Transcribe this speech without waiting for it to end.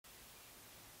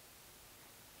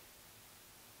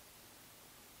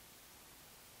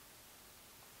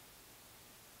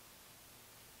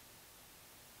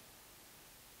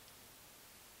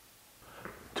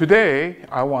Today,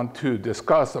 I want to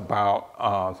discuss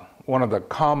about one of the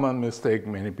common mistakes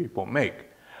many people make.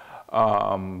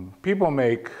 People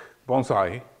make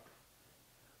bonsai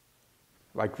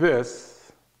like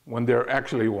this when they're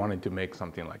actually wanting to make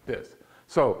something like this.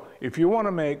 So if you want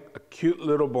to make a cute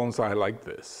little bonsai like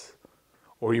this,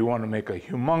 or you want to make a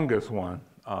humongous one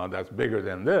that's bigger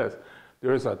than this,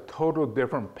 there's a total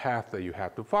different path that you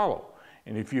have to follow.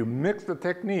 And if you mix the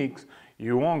techniques,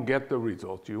 you won't get the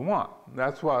results you want.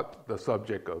 That's what the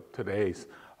subject of today's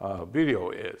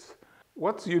video is.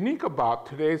 What's unique about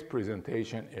today's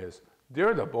presentation is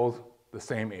they're both the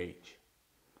same age.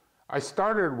 I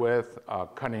started with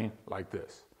cutting like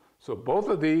this. So both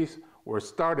of these were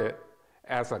started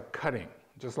as a cutting,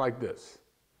 just like this.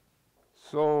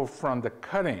 So from the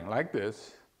cutting like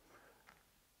this,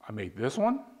 I made this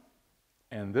one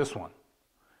and this one,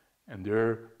 and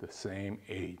they're the same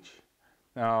age.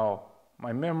 Now,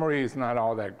 my memory is not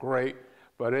all that great,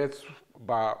 but it's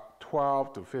about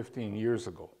 12 to 15 years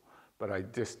ago. But I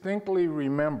distinctly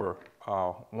remember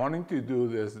wanting to do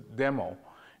this demo,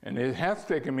 and it has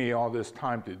taken me all this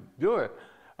time to do it.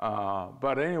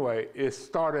 But anyway, it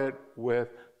started with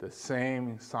the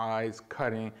same size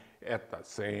cutting at the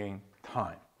same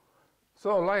time.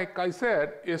 So like I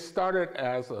said, it started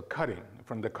as a cutting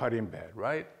from the cutting bed,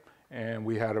 right? And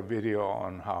we had a video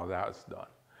on how that's done.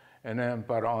 And then,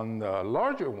 but on the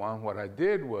larger one, what I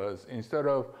did was, instead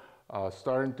of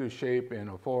starting to shape in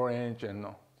a 4-inch and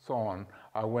so on,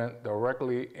 I went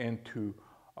directly into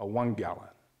a 1 gallon.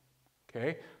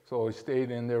 Okay, so it stayed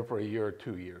in there for a year or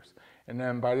 2 years. And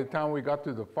then by the time we got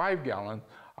to the 5 gallon,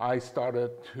 I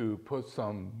started to put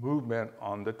some movement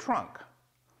on the trunk.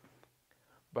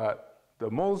 But the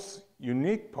most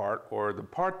unique part, or the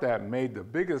part that made the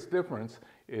biggest difference,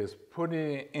 is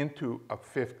putting it into a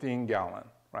 15 gallon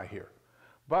right here.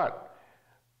 But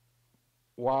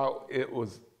while it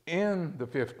was in the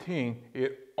 15,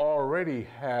 it already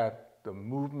had the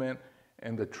movement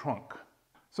and the trunk.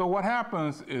 So what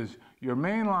happens is your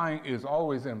main line is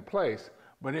always in place,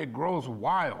 but it grows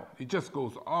wild. It just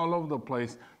goes all over the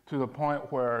place to the point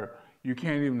where you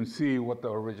can't even see what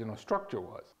the original structure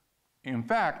was. In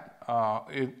fact,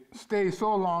 it stays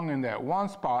so long in that one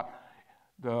spot,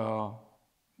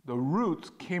 the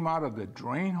roots came out of the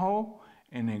drain hole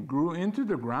and it grew into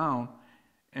the ground.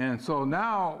 And so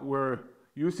now we're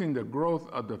using the growth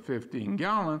of the 15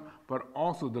 gallon, but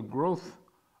also the growth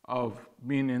of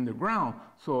being in the ground.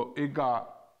 So it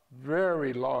got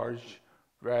very large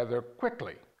rather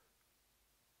quickly.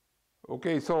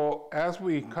 Okay, so as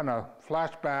we kind of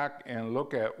flash back and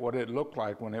look at what it looked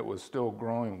like when it was still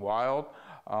growing wild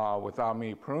without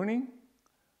me pruning,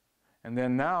 and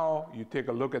then now you take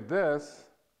a look at this,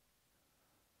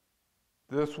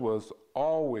 this was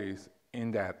always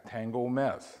in that tangled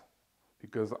mess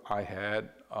because I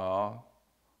had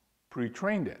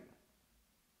pre-trained it.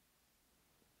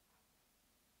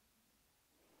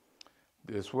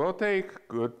 This will take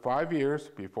good 5 years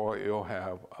before it'll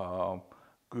have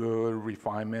good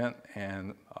refinement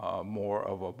and more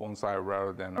of a bonsai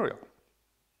rather than a real.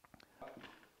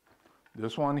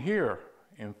 This one here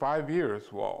in 5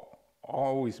 years will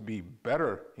always be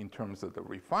better in terms of the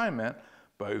refinement,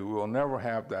 but it will never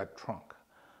have that trunk.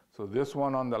 So this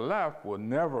one on the left will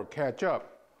never catch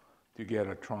up to get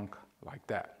a trunk like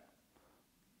that.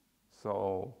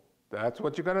 So that's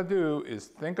what you gotta do, is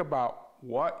think about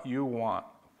what you want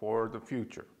for the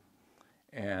future.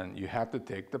 And you have to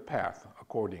take the path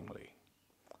accordingly.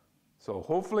 So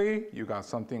hopefully you got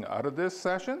something out of this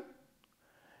session,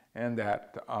 and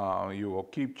that you will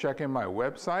keep checking my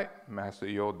website,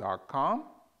 masteryo.com.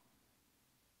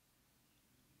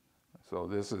 So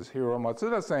this is Hiro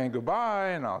Matsuda saying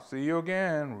goodbye, and I'll see you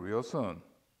again real soon.